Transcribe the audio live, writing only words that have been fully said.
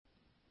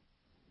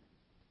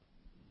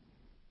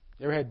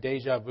You ever had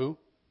deja vu?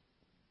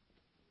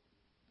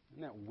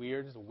 Isn't that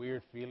weird? It's a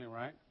weird feeling,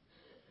 right?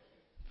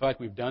 I feel like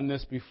we've done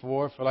this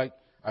before. I feel like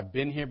I've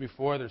been here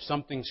before. There's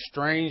something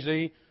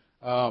strangely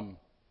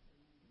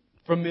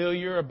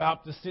familiar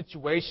about the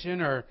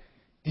situation. Or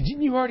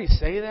didn't you already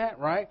say that,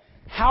 right?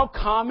 How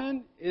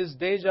common is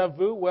deja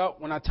vu? Well,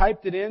 when I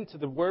typed it into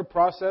the word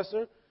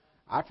processor,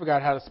 I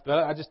forgot how to spell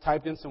it. I just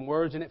typed in some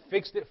words and it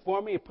fixed it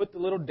for me. It put the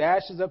little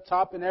dashes up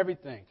top and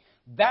everything.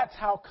 That's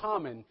how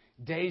common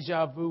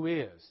deja vu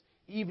is.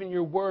 Even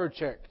your word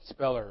check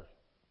speller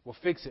will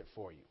fix it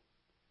for you.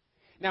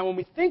 Now, when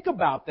we think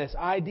about this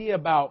idea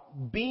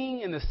about being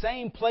in the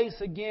same place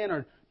again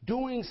or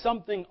doing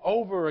something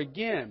over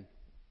again,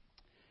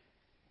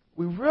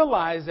 we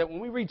realize that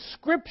when we read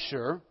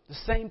Scripture, the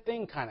same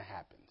thing kind of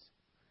happens.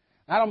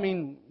 I don't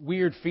mean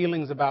weird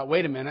feelings about,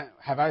 wait a minute,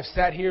 have I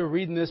sat here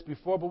reading this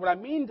before? But what I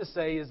mean to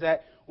say is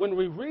that when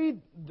we read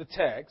the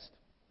text,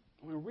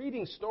 when we're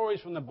reading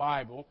stories from the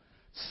Bible,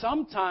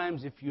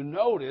 sometimes, if you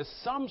notice,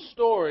 some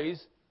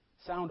stories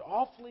sound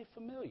awfully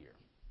familiar.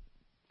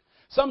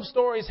 Some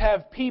stories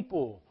have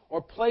people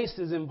or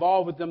places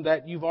involved with them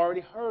that you've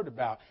already heard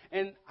about.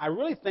 And I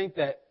really think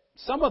that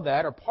some of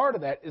that, or part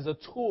of that, is a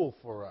tool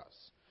for us.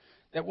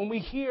 That when we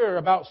hear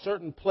about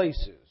certain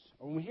places,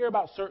 or when we hear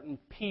about certain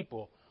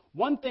people,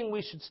 one thing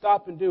we should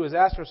stop and do is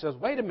ask ourselves,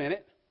 wait a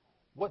minute,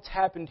 what's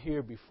happened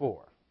here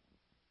before?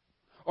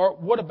 Or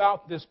what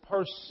about this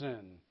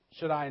person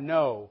should I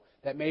know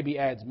that maybe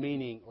adds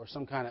meaning or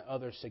some kind of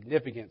other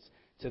significance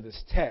to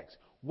this text?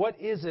 What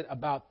is it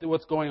about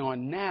what's going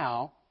on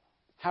now?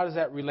 How does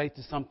that relate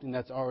to something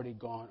that's already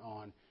gone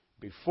on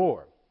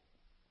before?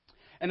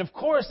 And of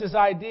course, this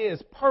idea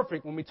is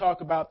perfect when we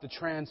talk about the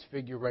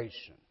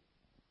Transfiguration.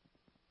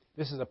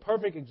 This is a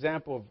perfect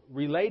example of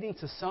relating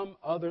to some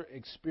other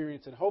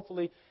experience. And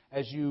hopefully,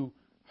 as you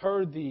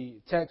heard the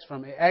text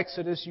from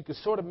Exodus, you could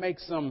sort of make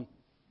some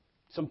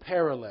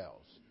parallels.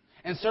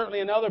 And certainly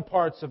in other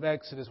parts of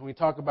Exodus, when we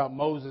talk about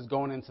Moses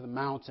going into the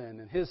mountain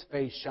and his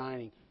face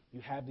shining,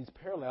 you have these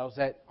parallels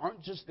that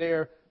aren't just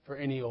there for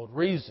any old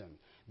reason.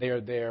 They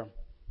are there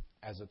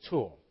as a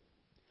tool.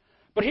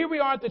 But here we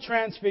are at the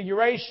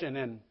Transfiguration.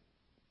 And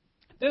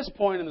at this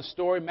point in the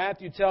story,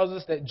 Matthew tells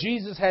us that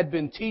Jesus had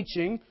been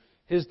teaching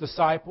his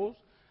disciples.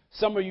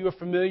 Some of you are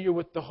familiar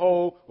with the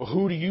whole, well,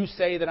 who do you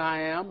say that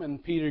I am?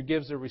 And Peter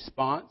gives a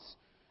response.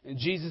 And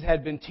Jesus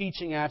had been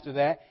teaching after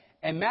that.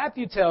 And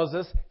Matthew tells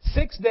us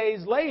 6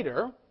 days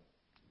later,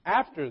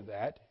 after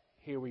that,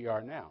 here we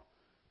are now.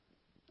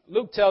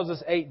 Luke tells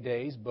us 8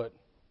 days, but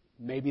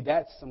maybe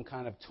that's some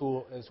kind of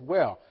tool as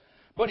well.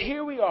 But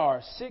here we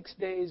are 6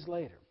 days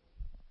later.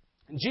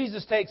 And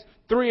Jesus takes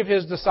 3 of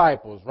his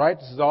disciples, right?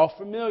 This is all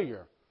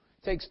familiar.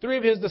 Takes 3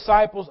 of his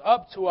disciples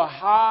up to a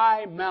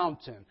high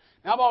mountain.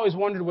 Now, I've always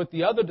wondered what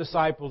the other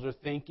disciples are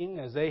thinking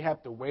as they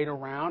have to wait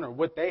around or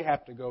what they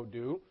have to go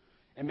do.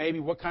 And maybe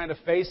what kind of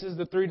faces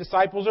the 3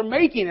 disciples are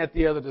making at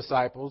the other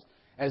disciples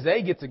as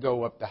they get to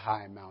go up the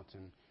high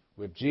mountain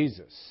with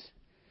Jesus.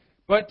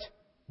 But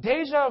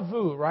deja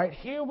vu, right?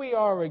 Here we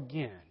are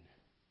again.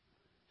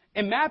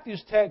 In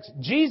Matthew's text,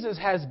 Jesus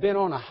has been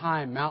on a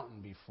high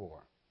mountain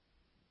before.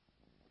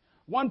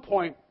 One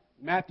point,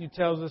 Matthew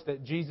tells us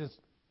that Jesus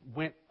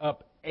went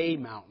up a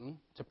mountain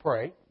to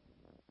pray.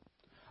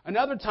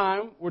 Another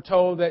time, we're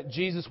told that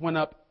Jesus went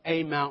up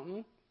a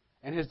mountain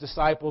and his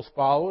disciples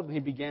followed and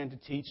he began to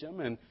teach them.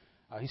 And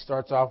he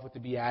starts off with the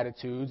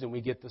Beatitudes and we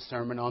get the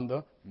Sermon on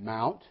the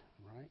Mount.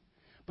 Right?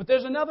 But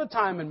there's another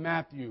time in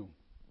Matthew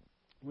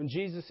when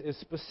Jesus is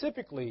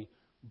specifically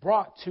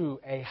brought to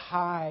a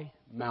high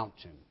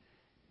mountain.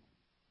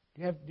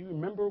 Do you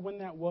remember when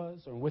that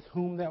was or with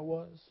whom that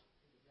was?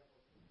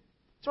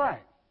 That's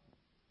right.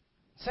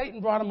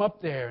 Satan brought him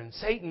up there, and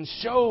Satan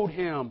showed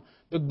him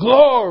the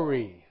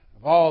glory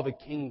of all the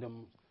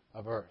kingdoms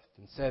of earth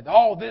and said,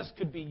 all this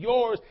could be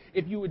yours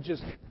if you would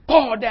just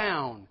fall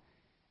down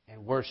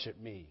and worship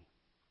me.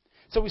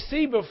 So we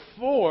see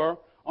before,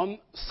 on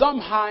some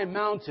high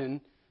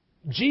mountain,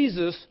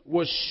 Jesus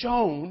was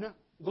shown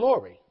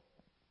glory.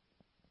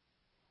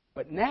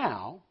 But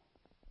now,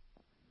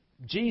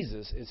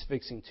 Jesus is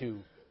fixing to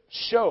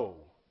show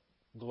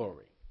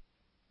glory.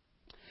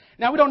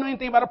 Now, we don't know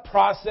anything about a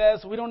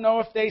process. We don't know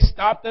if they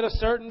stopped at a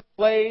certain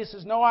place.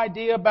 There's no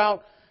idea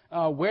about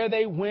where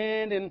they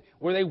went and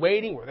were they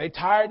waiting, were they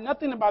tired.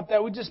 Nothing about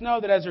that. We just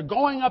know that as they're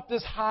going up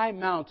this high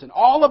mountain,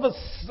 all of a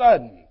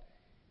sudden,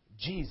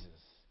 Jesus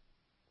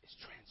is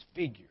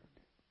transfigured.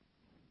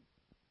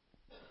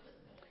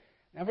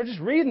 Now, if we're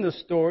just reading the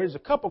story, there's a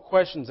couple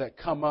questions that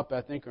come up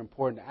I think are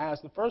important to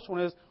ask. The first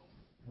one is,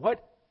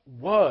 what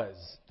was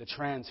the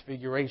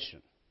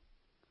Transfiguration?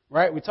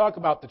 Right? We talk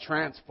about the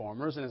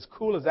Transformers, and as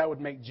cool as that would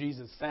make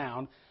Jesus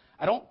sound,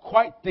 I don't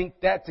quite think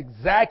that's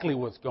exactly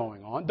what's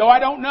going on. Though I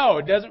don't know.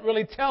 It doesn't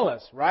really tell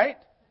us, right?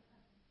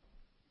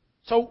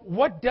 So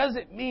what does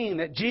it mean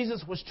that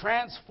Jesus was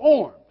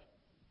transformed?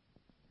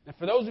 And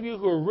for those of you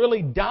who are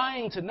really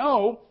dying to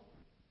know,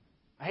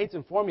 I hate to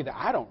inform you that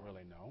I don't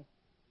really know.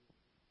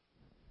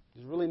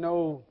 There's really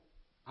no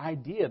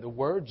idea. The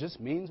word just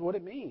means what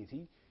it means.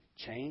 He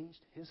changed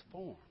his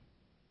form.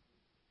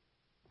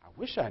 I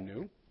wish I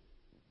knew.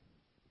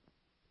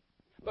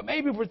 But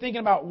maybe if we're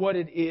thinking about what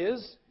it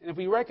is, and if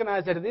we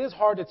recognize that it is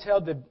hard to tell,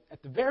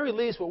 at the very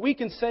least, what we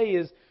can say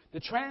is the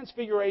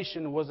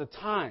Transfiguration was a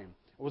time,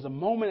 it was a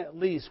moment at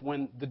least,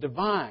 when the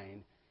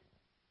divine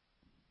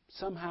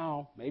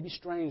somehow, maybe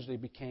strangely,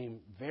 became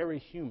very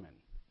human.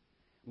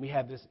 We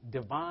have this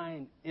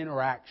divine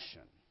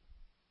interaction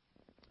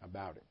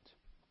about it.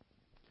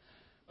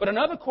 But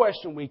another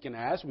question we can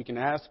ask,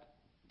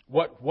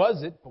 what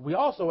was it? But we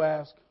also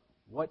ask,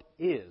 what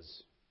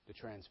is the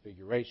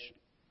Transfiguration?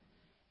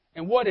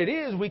 And what it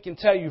is, we can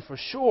tell you for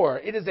sure.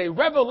 It is a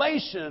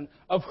revelation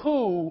of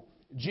who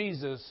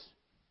Jesus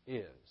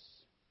is.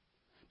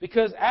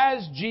 Because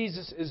as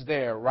Jesus is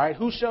there, right,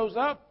 who shows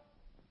up?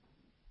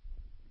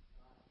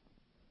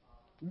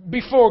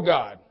 Before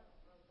God.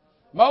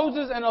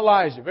 Moses and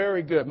Elijah.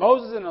 Very good.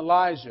 Moses and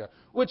Elijah,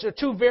 which are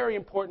two very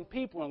important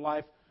people in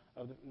life,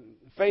 of the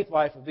faith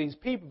life of these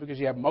people, because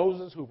you have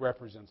Moses who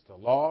represents the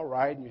law,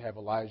 right? And you have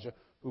Elijah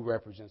who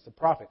represents the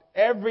prophet.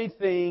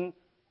 Everything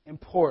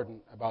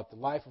important about the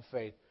life of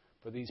faith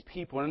for these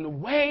people. And the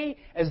way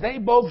as they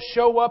both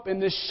show up in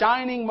this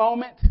shining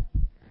moment,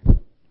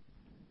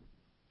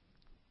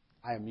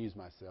 I amuse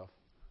myself.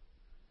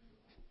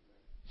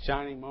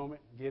 Shining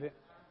moment, get it?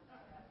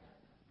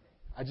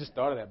 I just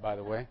thought of that, by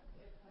the way.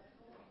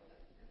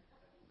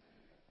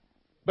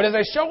 But as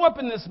they show up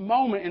in this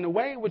moment, in the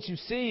way what you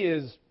see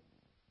is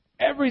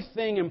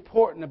everything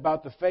important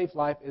about the faith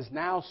life is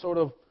now sort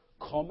of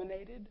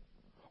culminated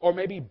or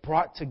maybe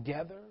brought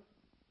together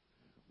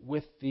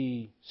with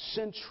the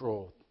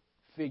central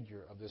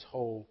figure of this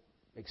whole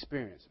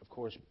experience, of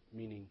course,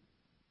 meaning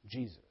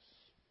Jesus.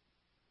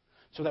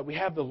 So that we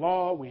have the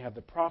law, we have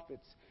the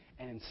prophets,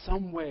 and in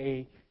some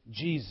way,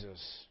 Jesus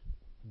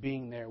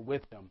being there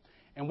with them.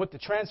 And what the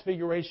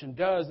Transfiguration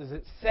does is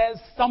it says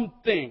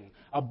something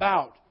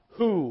about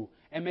who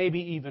and maybe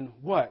even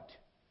what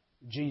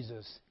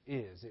Jesus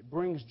is. It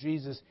brings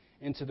Jesus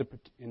in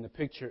the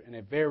picture in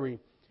a very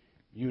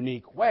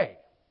unique way.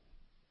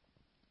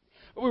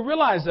 But we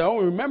realize, though,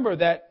 we remember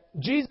that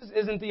Jesus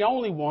isn't the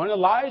only one.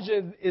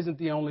 Elijah isn't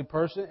the only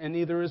person, and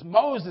neither is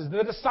Moses.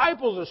 The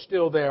disciples are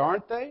still there,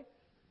 aren't they?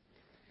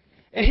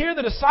 And here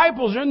the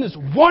disciples are in this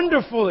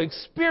wonderful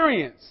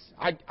experience.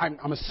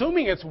 I'm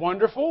assuming it's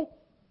wonderful.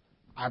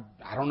 I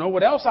don't know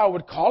what else I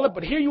would call it,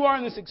 but here you are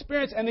in this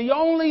experience, and the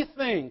only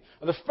thing,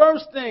 or the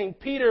first thing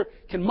Peter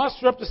can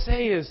muster up to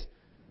say is,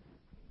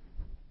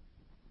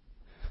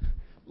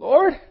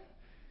 Lord,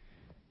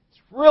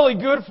 it's really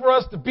good for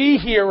us to be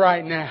here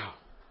right now.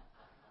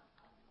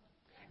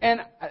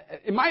 And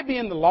it might be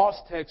in the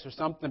lost text or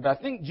something, but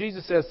I think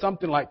Jesus says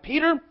something like,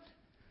 Peter,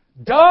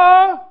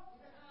 duh!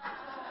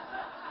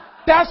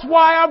 That's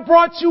why I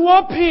brought you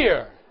up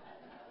here.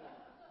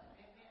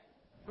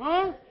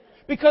 Huh?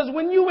 Because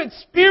when you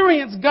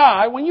experience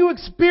God, when you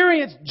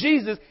experience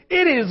Jesus,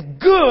 it is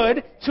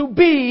good to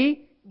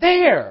be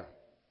there.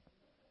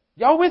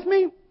 Y'all with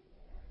me?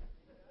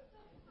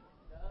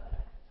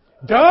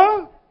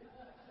 Duh?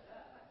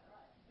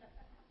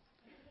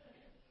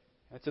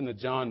 That's in the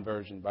John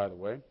version, by the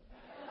way.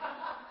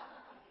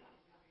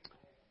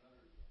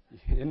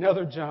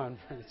 Another John,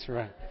 that's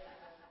right.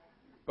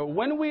 But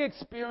when we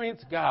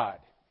experience God,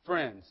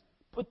 friends,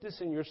 put this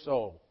in your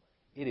soul.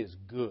 It is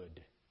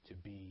good to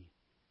be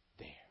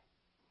there.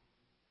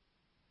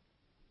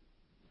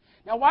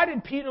 Now, why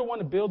did Peter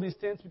want to build these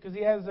tents? Because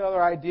he has the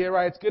other idea,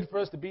 right? It's good for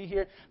us to be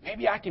here.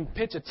 Maybe I can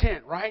pitch a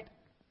tent, right?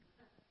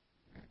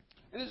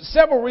 And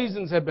several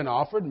reasons have been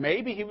offered.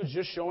 Maybe he was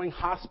just showing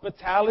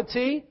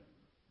hospitality,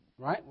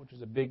 right? Which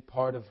is a big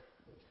part of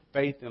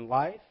faith in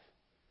life.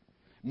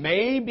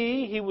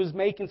 Maybe he was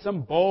making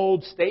some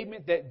bold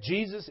statement that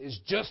Jesus is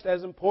just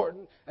as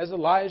important as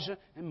Elijah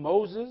and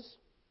Moses.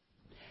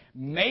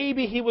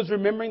 Maybe he was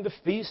remembering the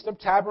Feast of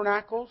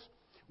Tabernacles,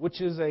 which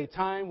is a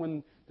time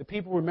when the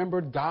people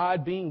remembered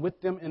God being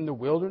with them in the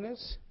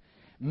wilderness.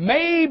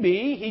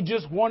 Maybe he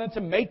just wanted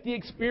to make the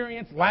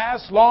experience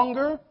last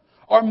longer.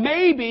 Or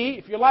maybe,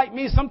 if you're like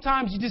me,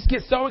 sometimes you just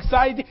get so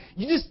excited,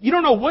 you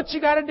don't know what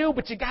you got to do,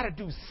 but you got to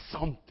do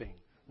something,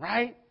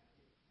 right?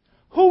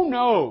 Who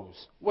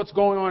knows what's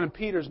going on in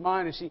Peter's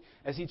mind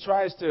as he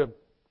tries to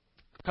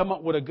come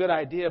up with a good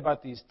idea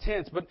about these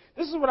tents. But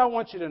this is what I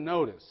want you to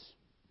notice.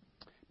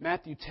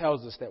 Matthew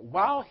tells us that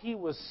while he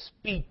was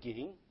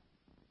speaking,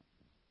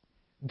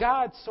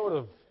 God sort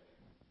of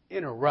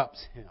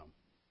interrupts him.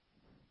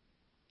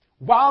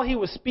 While he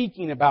was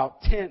speaking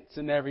about tents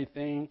and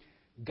everything,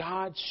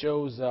 God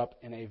shows up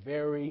in a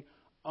very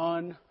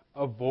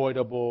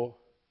unavoidable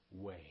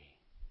way.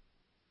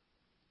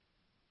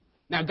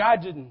 Now,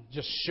 God didn't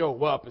just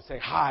show up and say,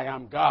 "Hi,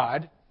 I'm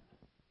God."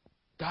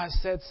 God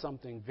said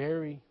something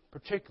very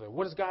particular.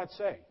 What does God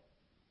say?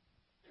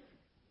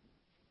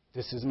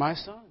 "This is my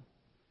Son,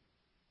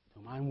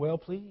 whom I'm well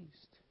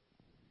pleased.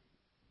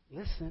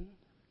 Listen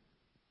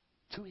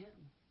to Him."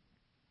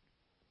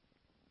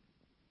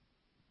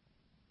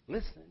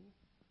 Listen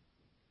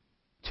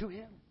to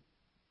Him.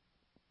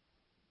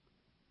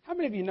 How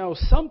many of you know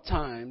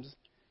sometimes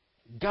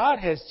God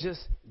has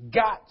just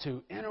got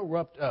to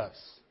interrupt us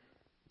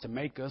to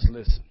make us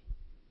listen.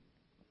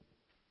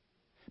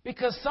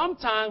 Because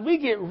sometimes we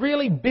get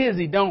really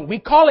busy, don't we? We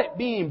call it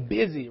being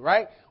busy,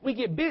 right? We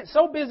get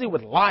so busy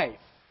with life.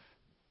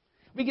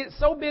 We get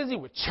so busy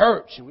with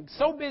church, and we get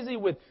so busy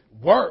with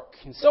work,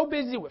 and so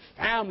busy with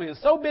family, and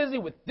so busy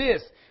with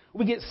this.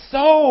 We get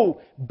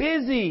so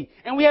busy,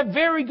 and we have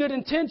very good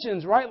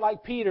intentions, right?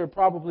 Like Peter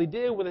probably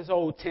did with his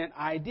old tent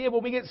idea.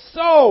 But we get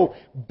so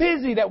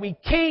busy that we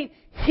can't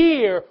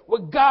hear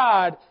what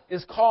God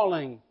is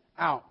calling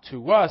out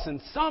to us.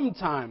 And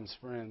sometimes,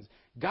 friends,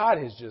 God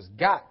has just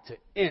got to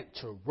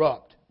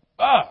interrupt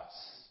us.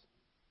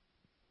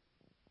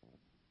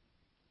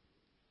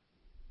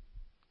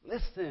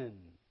 Listen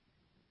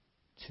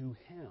to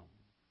Him,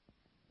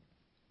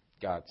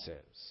 God says.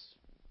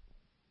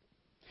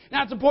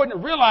 Now, it's important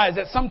to realize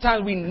that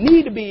sometimes we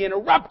need to be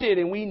interrupted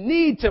and we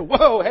need to,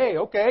 hey,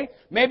 okay,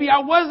 maybe I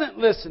wasn't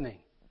listening.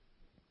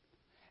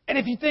 And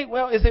if you think,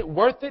 well, is it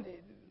worth it?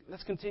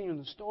 Let's continue in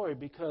the story,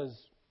 because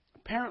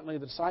apparently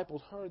the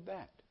disciples heard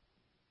that.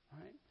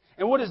 Right?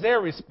 And what is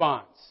their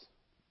response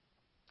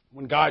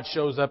when God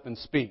shows up and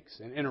speaks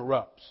and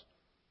interrupts?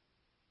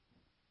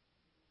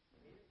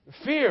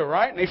 Fear,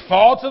 right? And they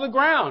fall to the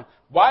ground.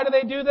 Why do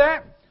they do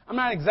that? I'm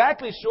not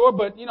exactly sure,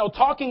 but,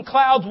 talking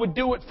clouds would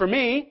do it for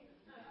me.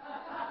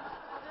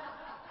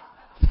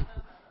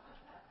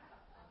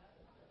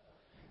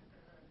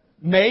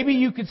 Maybe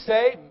you could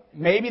say,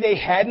 maybe they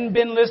hadn't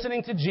been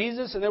listening to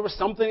Jesus and there was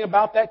something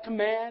about that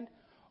command.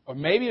 Or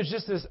maybe it was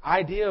just this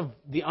idea of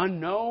the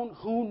unknown.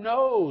 Who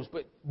knows?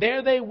 But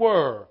there they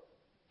were,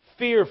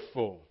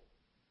 fearful,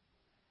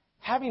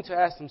 having to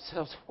ask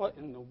themselves, what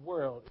in the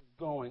world is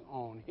going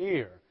on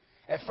here?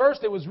 At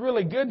first it was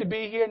really good to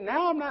be here.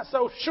 Now I'm not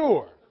so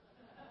sure.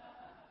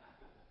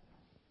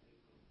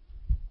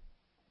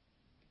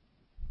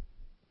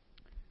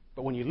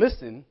 But when you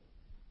listen,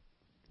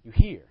 you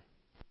hear.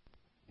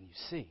 And you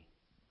see.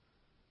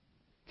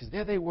 Because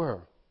there they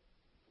were,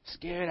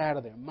 scared out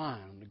of their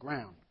mind on the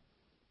ground.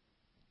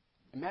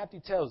 And Matthew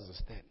tells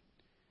us that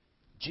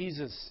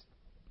Jesus,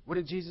 what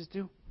did Jesus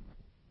do?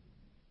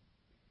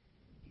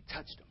 He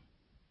touched them.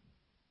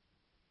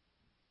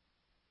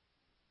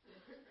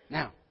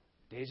 Now,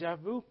 deja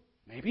vu,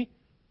 maybe.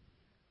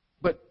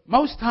 But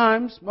most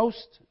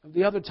of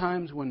the other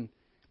times when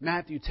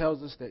Matthew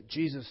tells us that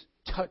Jesus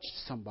touched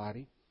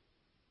somebody,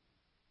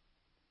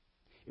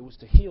 it was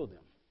to heal them.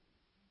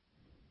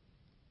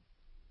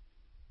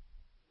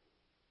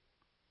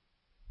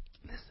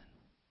 Listen.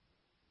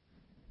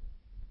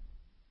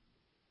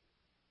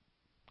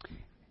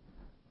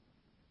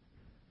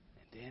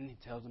 And then he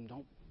tells them,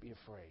 don't be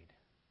afraid.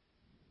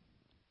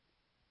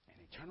 And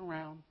they turn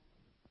around,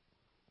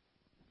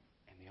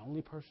 and the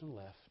only person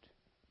left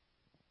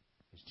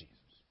is Jesus.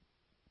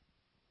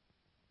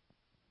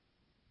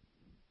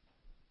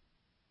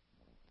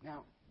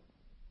 Now,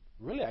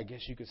 really, I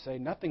guess you could say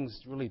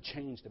nothing's really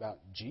changed about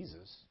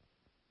Jesus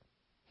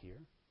here.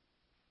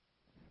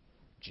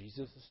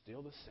 Jesus is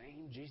still the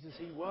same Jesus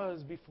He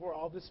was before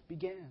all this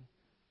began.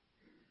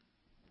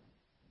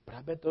 But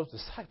I bet those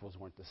disciples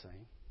weren't the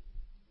same.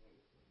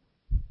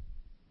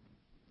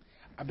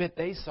 I bet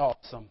they saw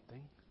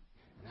something,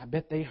 and I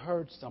bet they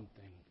heard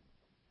something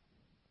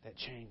that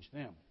changed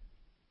them.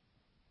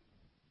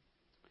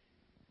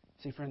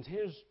 See, friends,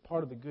 here's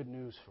part of the good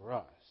news for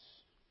us.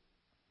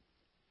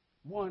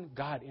 One,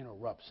 God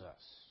interrupts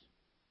us.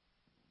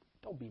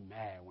 Don't be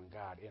mad when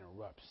God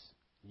interrupts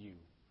you,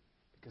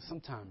 because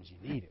sometimes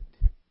you need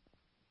it.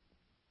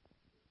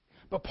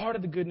 But part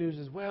of the good news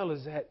as well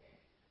is that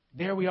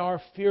there we are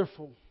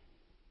fearful.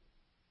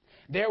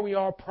 There we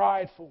are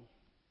prideful.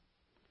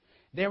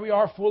 There we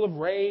are full of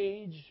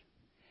rage.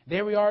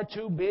 There we are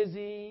too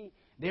busy.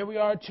 There we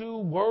are too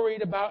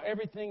worried about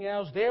everything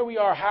else. There we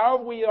are,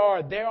 however we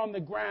are, there on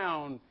the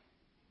ground.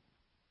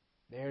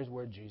 There's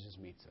where Jesus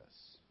meets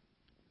us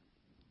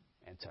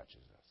and touches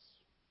us.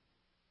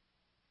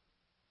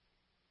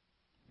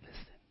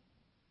 Listen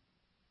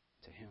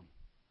to Him.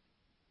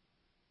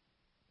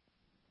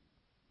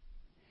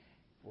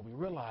 What we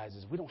realize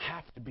is we don't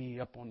have to be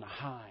up on the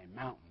high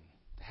mountain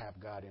to have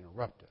God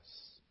interrupt us.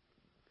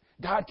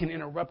 God can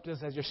interrupt us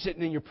as you're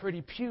sitting in your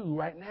pretty pew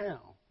right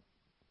now.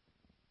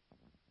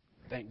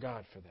 Thank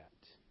God for that.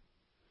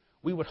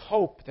 We would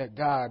hope that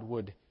God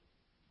would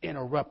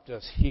interrupt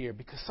us here,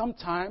 because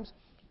sometimes,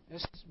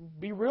 let's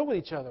be real with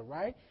each other,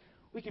 right?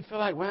 We can feel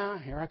like, well,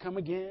 here I come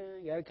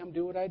again. Got to come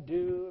do what I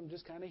do. I'm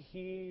just kind of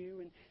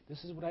here, and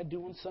this is what I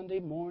do on Sunday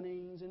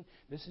mornings, and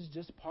this is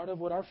just part of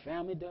what our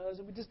family does.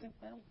 And we just think,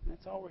 well,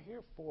 that's all we're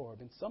here for.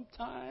 And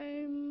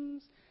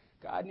sometimes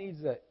God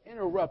needs to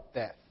interrupt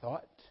that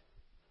thought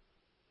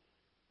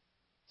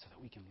so that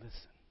we can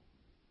listen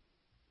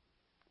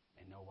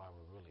and know why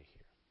we're really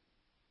here.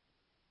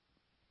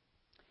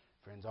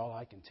 Friends, all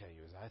I can tell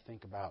you is I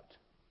think about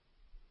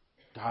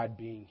God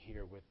being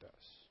here with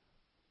us.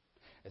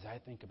 As I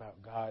think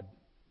about God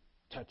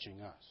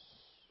touching us,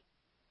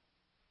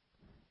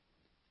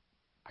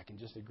 I can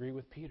just agree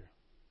with Peter.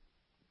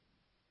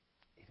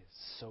 It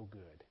is so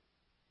good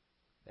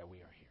that we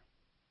are here.